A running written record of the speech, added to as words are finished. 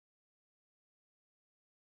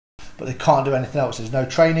but they can't do anything else. There's no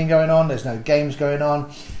training going on, there's no games going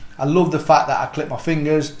on. I love the fact that I clip my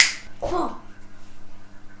fingers. What are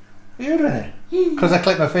you doing it? Because I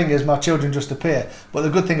click my fingers, my children just appear. But the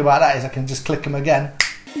good thing about that is I can just click them again.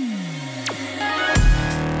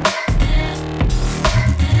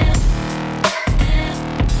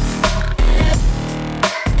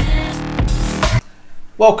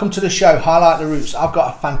 Welcome to the show, Highlight the Roots. I've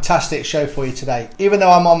got a fantastic show for you today. Even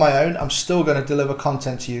though I'm on my own, I'm still going to deliver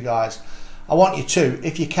content to you guys. I want you to,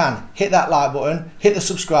 if you can, hit that like button, hit the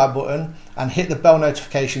subscribe button, and hit the bell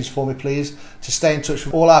notifications for me, please, to stay in touch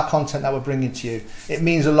with all our content that we're bringing to you. It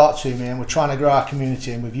means a lot to me, and we're trying to grow our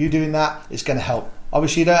community, and with you doing that, it's going to help.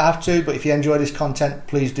 Obviously, you don't have to, but if you enjoy this content,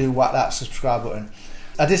 please do whack that subscribe button.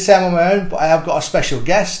 I did say I'm on my own, but I have got a special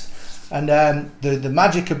guest, and the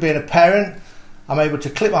magic of being a parent, I'm able to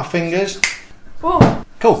clip my fingers. Whoa.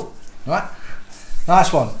 Cool. All right.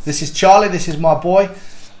 Nice one. This is Charlie. This is my boy.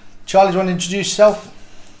 Charlie, do you want to introduce yourself?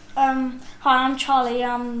 Hi, I'm Charlie.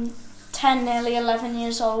 I'm 10, nearly 11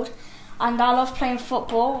 years old, and I love playing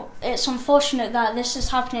football. It's unfortunate that this is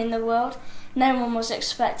happening in the world. No one was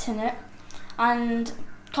expecting it, and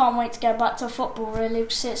can't wait to get back to football, really,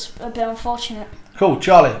 because it's a bit unfortunate. Cool.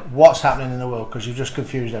 Charlie, what's happening in the world? Because you've just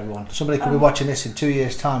confused everyone. Somebody could be watching this in 2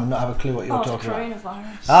 years' time and not have a clue what you're talking about. The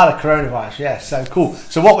coronavirus. Ah, the coronavirus, yeah. So cool.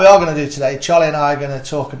 So what we are going to do today, Charlie and I are going to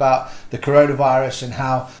talk about the coronavirus and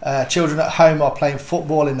how children at home are playing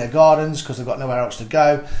football in their gardens because they've got nowhere else to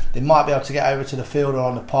go. They might be able to get over to the field or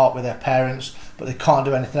on the park with their parents, but they can't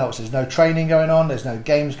do anything else. There's no training going on. There's no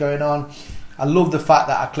games going on. I love the fact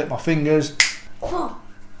that I clip my fingers. What are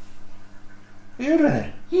you doing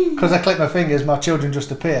it? Because I click my fingers, my children just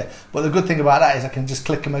appear. But the good thing about that is I can just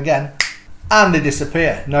click them again and they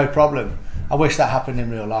disappear, no problem. I wish that happened in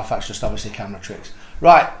real life. That's just obviously camera tricks.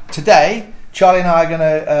 Right, today Charlie and I are going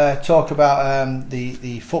to talk about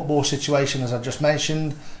the football situation, as I've just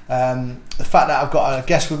mentioned. The fact that I've got a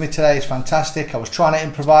guest with me today is fantastic. I was trying to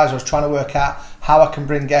improvise, I was trying to work out how I can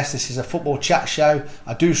bring guests. This is a football chat show.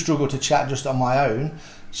 I do struggle to chat just on my own.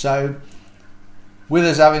 So with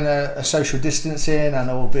us having a social distancing and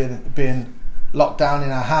all being locked down in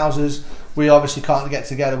our houses, we obviously can't get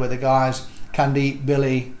together with the guys, Candy,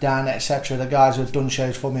 Billy, Dan, etc. The guys who have done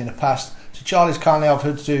shows for me in the past. So Charlie's kindly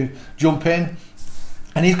offered to jump in,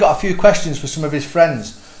 and he's got a few questions for some of his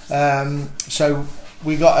friends. So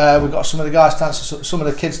we got some of the guys to answer, some of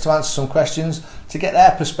the kids to answer some questions to get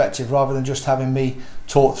their perspective, rather than just having me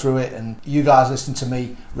talk through it and you guys listen to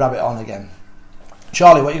me rabbit on again.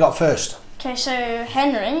 Charlie, what you got first? Okay, so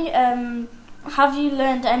Henry, have you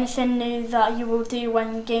learned anything new that you will do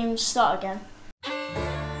when games start again?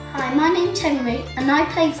 Hi, my name's Henry and I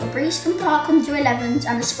play for Breeston Park under 11s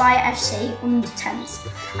and Aspire FC under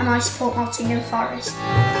 10s, and I support Nottingham Forest.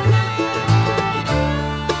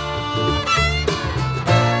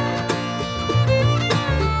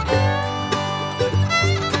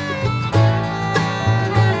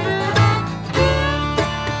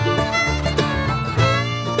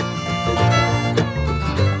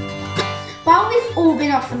 All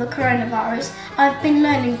been off for the coronavirus, I've been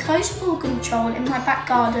learning close ball control in my back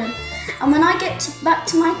garden, and when I get back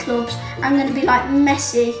to my clubs, I'm going to be like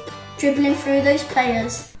Messi, dribbling through those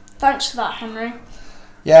players. Thanks for that, Henry.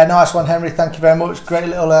 Yeah, nice one, Henry. Thank you very much. Great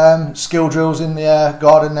little skill drills in the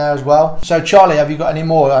garden there as well. So, Charlie, have you got any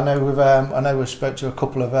more? I know we've spoke to a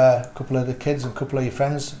couple of the kids and a couple of your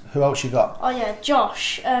friends. Who else you got? Oh yeah,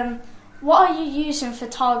 Josh. What are you using for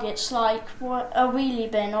targets, like a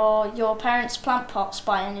wheelie bin or your parents' plant pots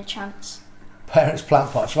by any chance? Parents'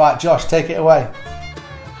 plant pots. Right, Josh, take it away.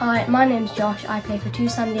 Hi, my name's Josh. I play for 2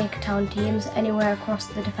 San Diego Town teams anywhere across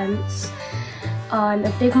the defence. I'm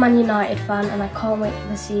a big Man United fan and I can't wait for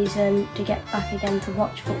the season to get back again to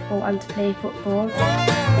watch football and to play football.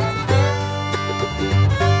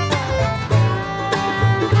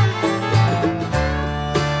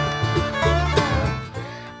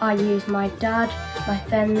 I use my dad, my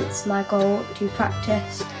fence, my goal to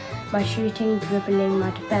practice my shooting, dribbling, my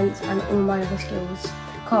defence and all my other skills.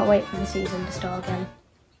 Can't wait for the season to start again.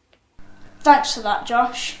 Thanks for that,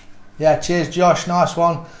 Josh. Yeah, cheers, Josh. Nice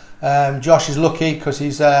one. Josh is lucky because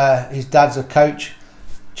his dad's a coach.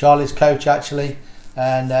 Charlie's coach, actually.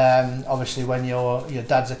 And obviously when your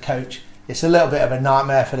dad's a coach, it's a little bit of a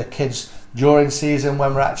nightmare for the kids during season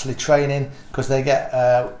when we're actually training, because they get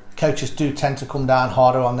coaches do tend to come down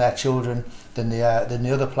harder on their children than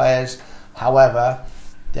the other players. However,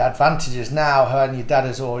 the advantage is now having your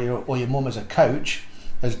dad or your mum as a coach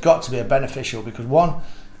has got to be a beneficial, because one,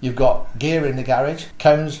 you've got gear in the garage,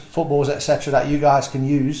 cones, footballs, etc. that you guys can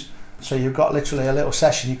use So you've got literally a little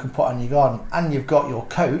session you can put on your garden, and you've got your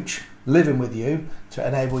coach living with you to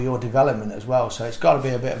enable your development as well. So it's got to be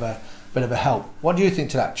a bit of a help. What do you think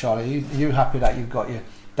to that, Charlie? Are you happy that you've got your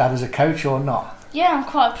dad as a coach or not? Yeah, I'm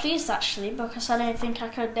quite pleased actually, because I don't think I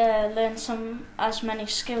could learn as many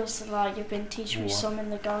skills like you've been teaching me some in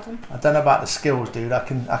the garden. I don't know about the skills, dude. I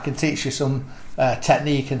can teach you some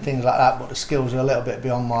technique and things like that, but the skills are a little bit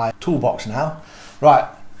beyond my toolbox now. Right,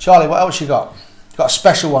 Charlie, what else you got? You got a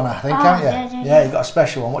special one, I think, haven't you? Yeah, you got a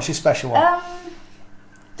special one. What's your special one? I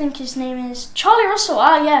think his name is Charlie Russell.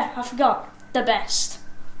 Yeah, I forgot. The best.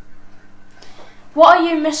 What are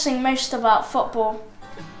you missing most about football?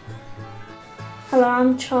 Hello,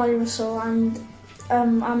 I'm Charlie Russell, and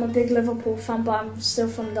I'm a big Liverpool fan, but I'm still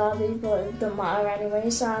from Derby, but it doesn't matter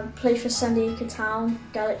anyways. I play for Standage Town,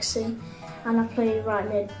 Galaxy, and I play right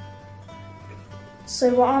mid.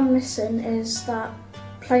 So what I'm missing is that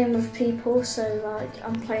playing with people, so like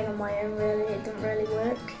I'm playing on my own really, it doesn't really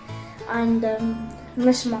work. And I'm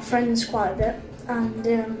missing my friends quite a bit, and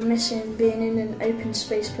I'm missing being in an open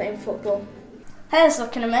space playing football. Hair's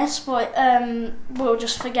looking a mess, but we'll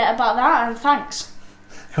just forget about that, and thanks.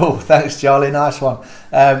 Cool, thanks, Charlie. Nice one.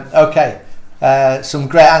 Okay, some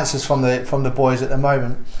great answers from the boys at the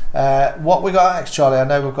moment. What we got next, Charlie? I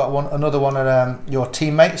know we've got another one of your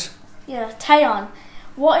teammates. Yeah, Taeon.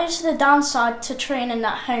 What is the downside to training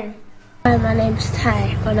at home? Hi, my name's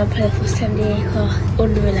Ty, and I play for Standage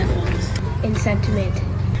under 11s in centre mid.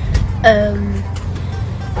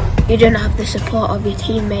 You don't have the support of your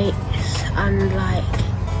teammates, and like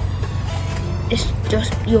it's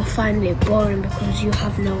just you'll find it boring because you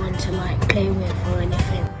have no one to like play with or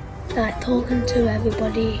anything. Like talking to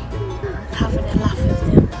everybody, having a laugh with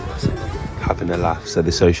them or something. Having a laugh, so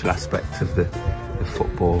the social aspect of the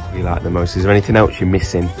football you like the most. Is there anything else you're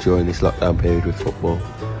missing during this lockdown period with football?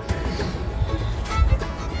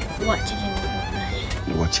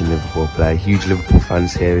 Watching Liverpool play. Huge Liverpool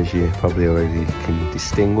fans here, as you probably already can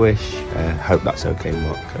distinguish. Hope that's okay,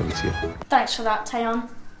 Mark. Over to you. Thanks for that, Taeon.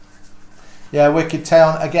 Yeah, wicked.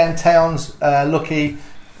 Taeon. Again, Taeon's lucky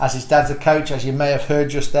as his dad's a coach, as you may have heard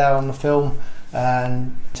just there on the film.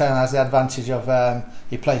 And Taeon has the advantage of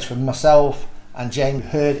he plays for myself and James,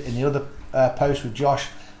 heard in the other post with Josh,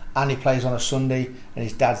 and he plays on a Sunday, and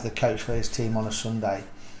his dad's the coach for his team on a Sunday.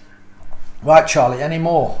 Right, Charlie, any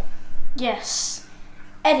more? Yes.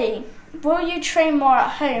 Eddie, will you train more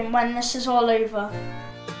at home when this is all over?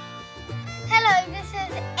 Hello, this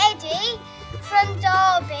is Eddie from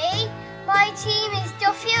Derby. My team is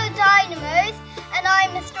Duffield Dynamos and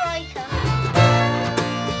I'm a striker.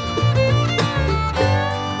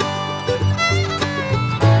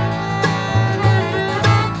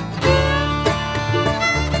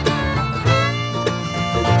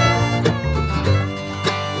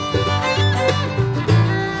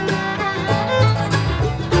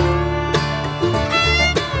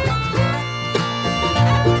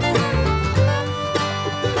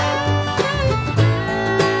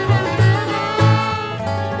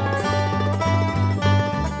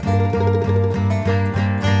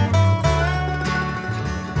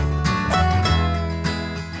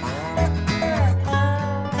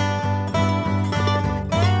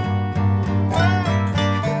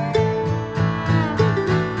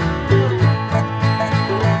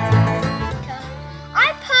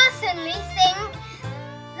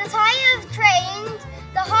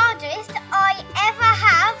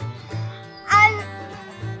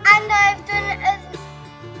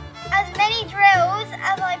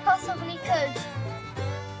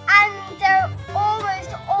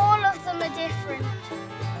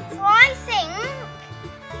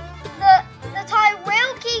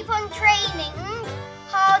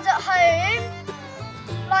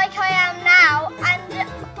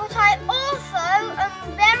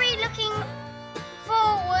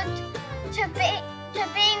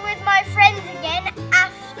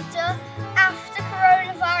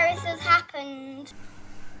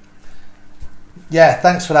 Yeah,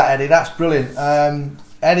 thanks for that, Eddie. That's brilliant.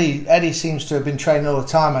 Eddie seems to have been training all the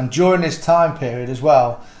time, and during this time period as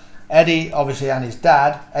well, Eddie, obviously, and his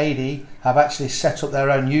dad, AD, have actually set up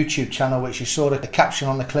their own YouTube channel, which you saw the caption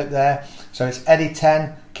on the clip there. So it's Eddie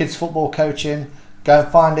 10, Kids Football Coaching. Go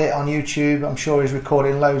and find it on YouTube. I'm sure he's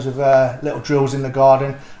recording loads of little drills in the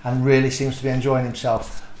garden and really seems to be enjoying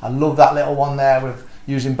himself. I love that little one there with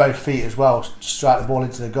using both feet as well to strike the ball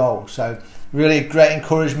into the goal. So really great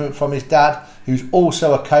encouragement from his dad, who's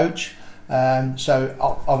also a coach. So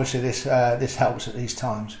obviously this helps at these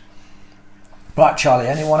times. Right, Charlie,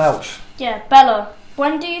 anyone else? Yeah, Bella,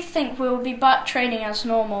 when do you think we will be back training as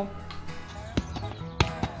normal?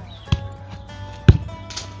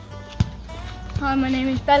 Hi, my name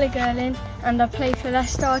is Bella Gurling and I play for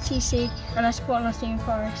Leicester RTC and I support Nottingham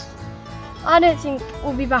Forest. I don't think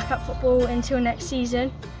we'll be back at football until next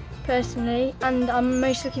season, personally, and I'm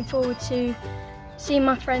most looking forward to seeing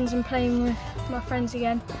my friends and playing with my friends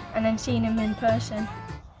again and then seeing them in person.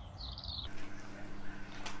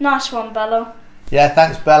 Nice one, Bella. Yeah,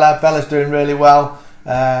 thanks, Bella. Bella's doing really well.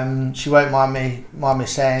 She won't mind me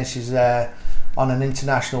saying she's on an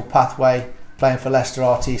international pathway playing for Leicester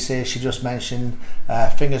RTC, as she just mentioned.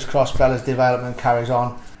 Fingers crossed Bella's development carries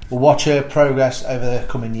on. We'll watch her progress over the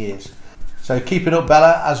coming years. So keep it up,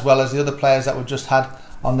 Bella, as well as the other players that we've just had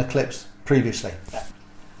on the clips previously.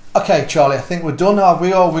 Okay, Charlie, I think we're done, are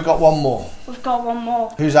we? Or we've got one more? We've got one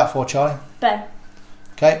more. Who's that for, Charlie? Ben.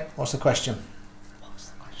 Okay, what's the question?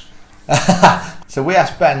 So we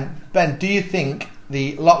asked Ben, do you think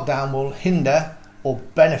the lockdown will hinder or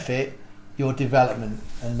benefit your development?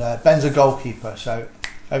 And Ben's a goalkeeper, so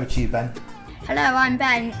over to you, Ben. Hello, I'm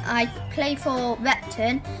Ben. I play for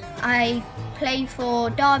Repton. I play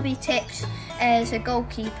for Derby Tips as a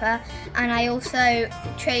goalkeeper, and I also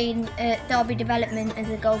train at Derby Development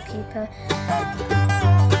as a goalkeeper.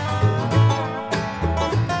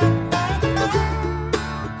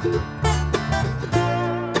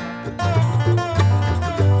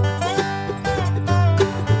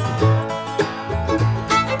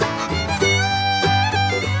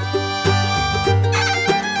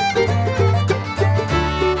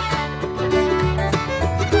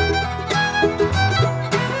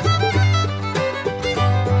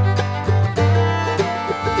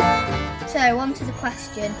 So on to the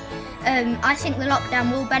question. I think the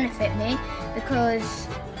lockdown will benefit me because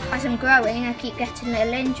as I'm growing I keep getting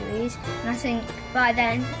little injuries, and I think by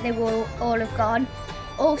then they will all have gone.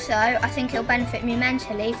 Also, I think it'll benefit me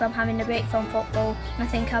mentally from having a break from football, and I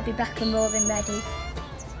think I'll be back and more than ready.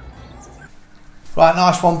 Right,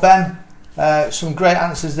 nice one, Ben. Some great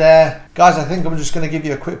answers there. Guys, I think I'm just going to give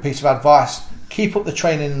you a quick piece of advice. Keep up the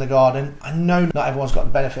training in the garden. I know not everyone's got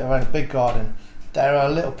the benefit of having a big garden. There are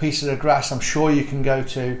little pieces of grass I'm sure you can go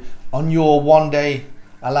to on your one day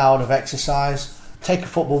allowed of exercise. Take a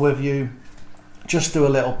football with you, just do a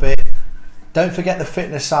little bit. Don't forget the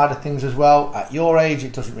fitness side of things as well. At your age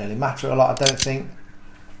it doesn't really matter a lot, I don't think,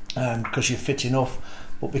 because you're fit enough,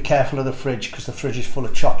 but be careful of the fridge, because the fridge is full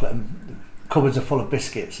of chocolate and the cupboards are full of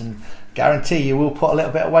biscuits, and guarantee you will put a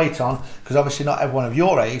little bit of weight on, because obviously not everyone of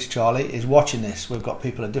your age, Charlie, is watching this. We've got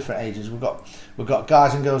people of different ages. We've got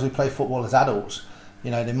guys and girls who play football as adults. You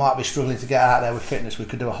know, they might be struggling to get out there with fitness. We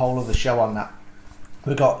could do a whole other show on that.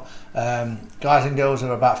 We've got guys and girls who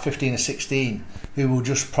are about 15 or 16 who will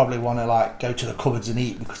just probably want to like go to the cupboards and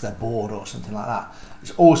eat because they're bored or something like that.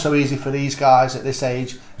 It's also easy for these guys at this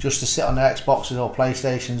age just to sit on their Xboxes or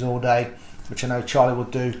PlayStations all day, which I know Charlie would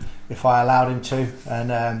do if I allowed him to,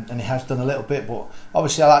 and he has done a little bit. But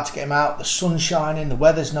obviously I like to get him out. The sun's shining, the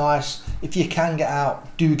weather's nice. If you can get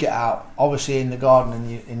out, do get out. Obviously in the garden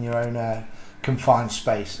and in your own confined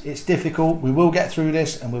space. It's difficult. We will get through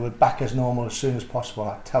this and we'll be back as normal as soon as possible.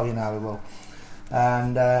 I tell you now we will.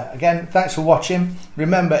 And again, thanks for watching.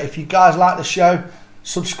 Remember, if you guys like the show,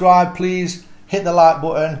 subscribe please. Hit the like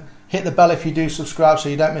button. Hit the bell if you do subscribe so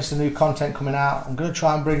you don't miss the new content coming out. I'm going to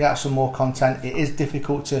try and bring out some more content. It is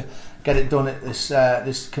difficult to get it done at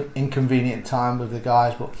this inconvenient time with the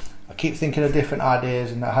guys, but I keep thinking of different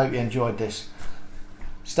ideas, and I hope you enjoyed this.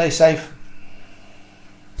 Stay safe.